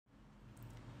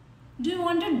Do you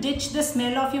want to ditch the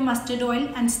smell of your mustard oil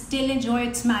and still enjoy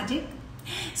its magic?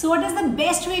 So what is the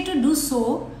best way to do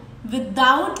so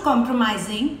without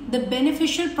compromising the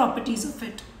beneficial properties of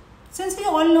it? Since we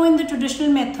all know in the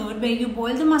traditional method where you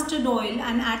boil the mustard oil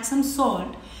and add some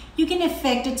salt, you can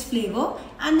affect its flavor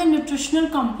and the nutritional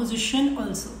composition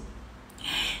also.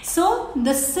 So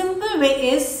the simple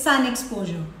way is sun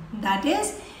exposure. That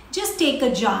is, just take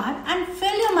a jar and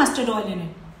fill your mustard oil in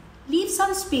it. Leave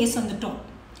some space on the top.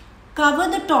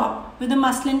 Cover the top with a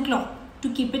muslin cloth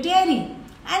to keep it airy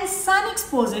and sun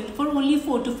expose it for only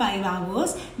 4 to 5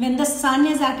 hours when the sun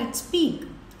is at its peak,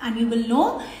 and you will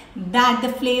know that the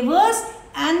flavors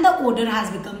and the odor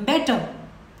has become better.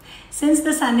 Since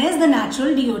the sun is the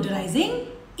natural deodorizing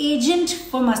agent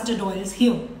for mustard oils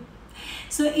here.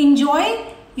 So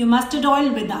enjoy your mustard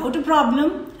oil without a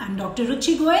problem. I'm Dr.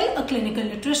 Ruchi Goyal, a clinical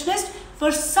nutritionist.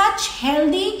 For such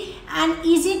healthy and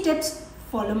easy tips,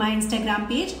 follow my Instagram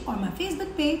page or my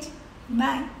Facebook page.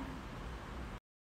 Bye.